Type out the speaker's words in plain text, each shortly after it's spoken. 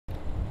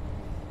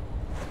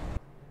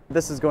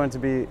This is going to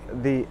be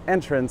the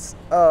entrance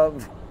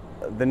of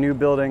the new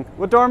building.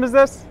 What dorm is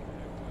this?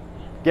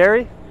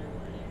 Gairy?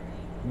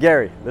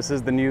 Gairy. This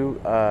is the new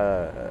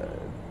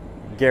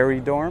Gairy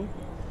dorm.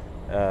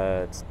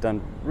 It's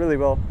done really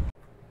well.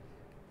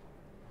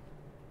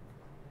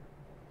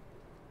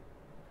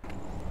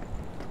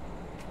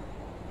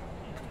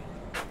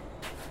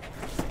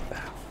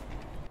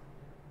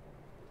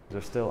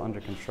 They're still under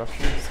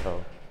construction,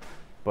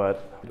 but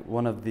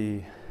one of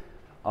the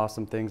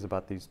awesome things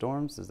about these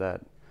dorms is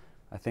that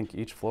I think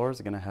each floor is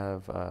going to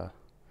have a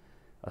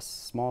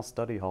small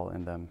study hall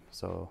in them.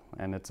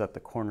 And it's at the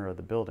corner of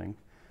the building,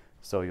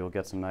 so you'll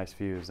get some nice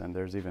views, and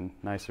there's even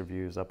nicer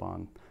views up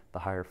on the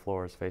higher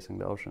floors facing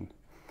the ocean.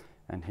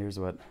 And here's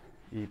what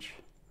each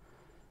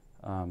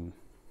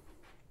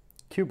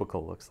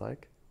cubicle looks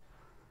like.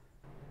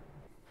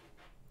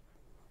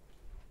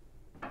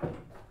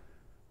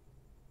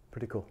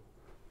 Pretty cool.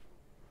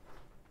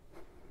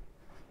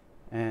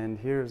 And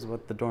here's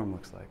what the dorm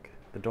looks like,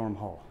 the dorm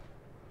hall.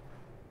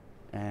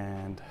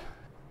 And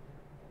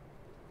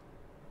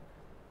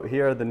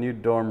here are the new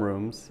dorm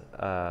rooms.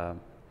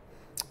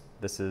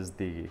 This is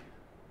the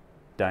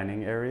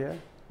dining area.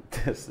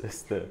 This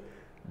is the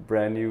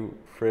brand new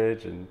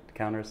fridge and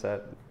counter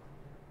set.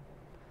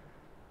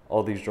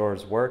 All these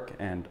drawers work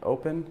and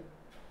open.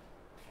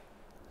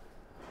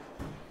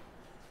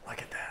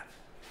 Look at that.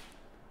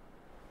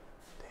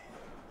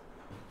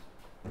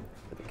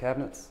 For the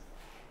cabinets.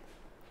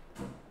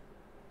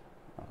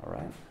 All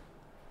right.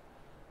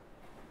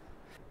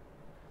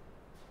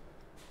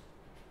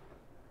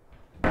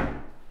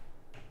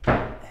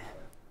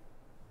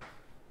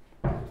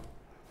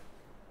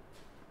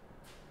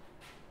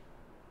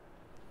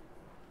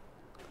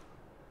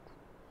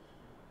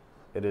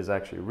 It is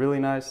actually really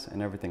nice,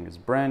 and everything is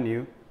brand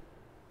new.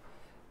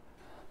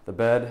 The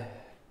bed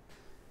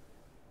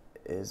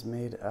is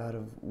made out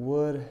of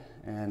wood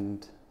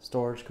and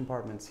storage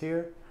compartments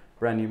here.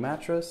 Brand new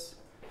mattress.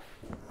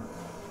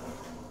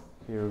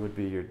 Here would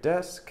be your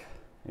desk.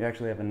 You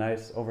actually have a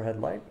nice overhead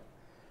light.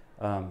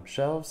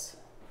 Shelves.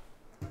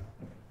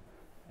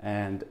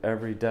 And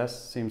every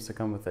desk seems to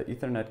come with an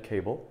Ethernet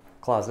cable.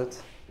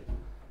 Closet.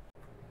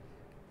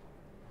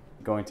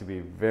 Going to be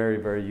very,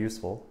 very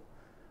useful.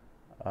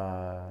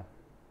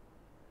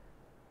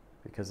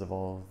 Because of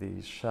all of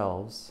these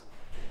shelves,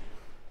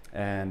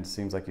 and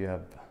seems like you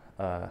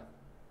have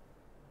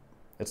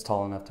it's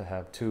tall enough to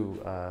have two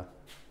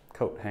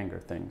coat hanger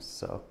things,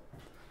 so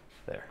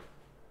there.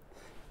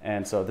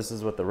 And so this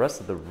is what the rest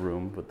of the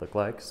room would look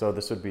like. So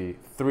this would be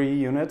 3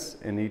 units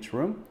in each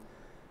room.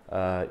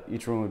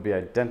 Each room would be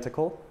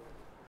identical.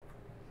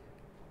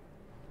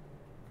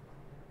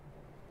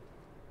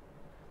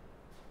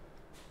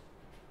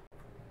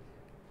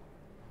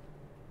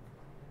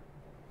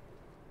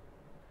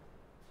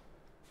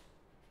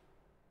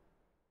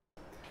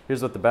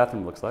 Here's what the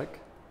bathroom looks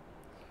like.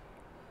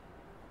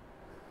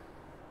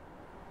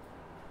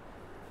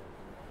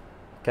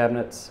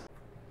 Cabinets.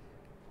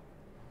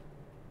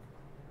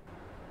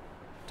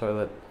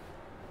 Toilet.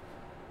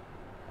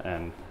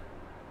 And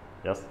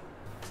yes?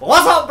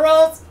 What's up,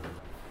 bros?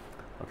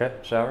 Okay,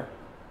 shower.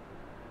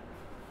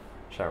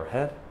 Shower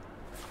head.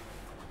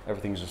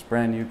 Everything's just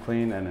brand new,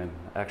 clean, and I'm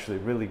actually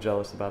really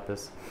jealous about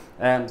this.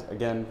 And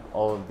again,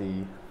 all of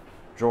the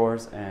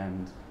drawers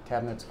and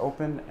cabinets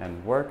open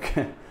and work.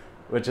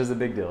 Which is a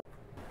big deal.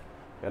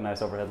 Got a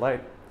nice overhead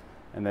light.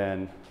 And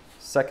then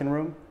second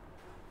room,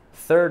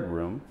 third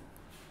room.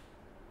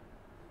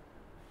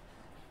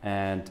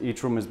 And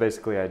each room is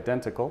basically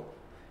identical.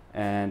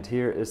 And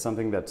here is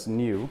something that's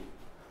new.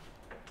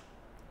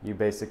 You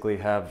basically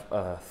have,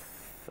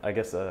 I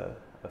guess, a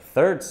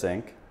third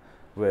sink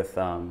with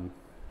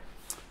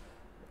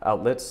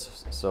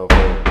outlets, so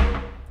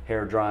for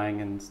hair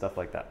drying and stuff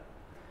like that.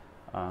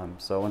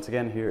 So once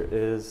again, here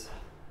is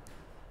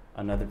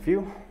another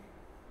view.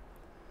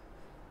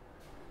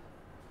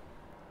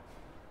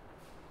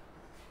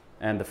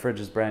 And the fridge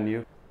is brand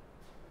new.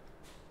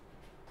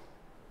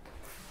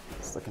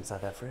 Let's look inside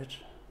that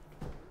fridge.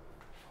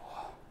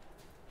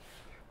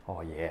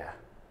 Oh yeah.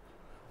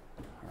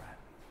 All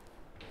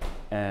right.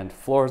 And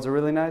floors are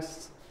really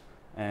nice.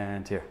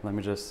 And here, let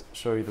me just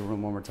show you the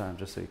room one more time,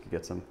 just so you can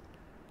get some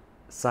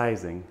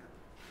sizing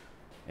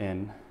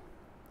in.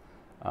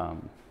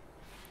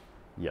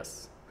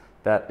 Yes,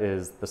 that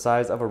is the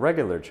size of a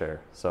regular chair.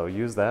 So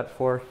use that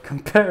for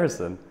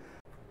comparison.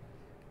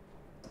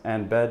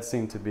 And beds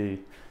seem to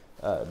be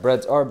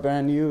beds are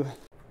brand new.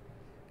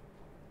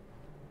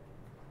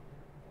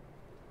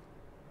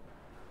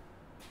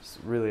 It's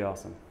really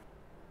awesome.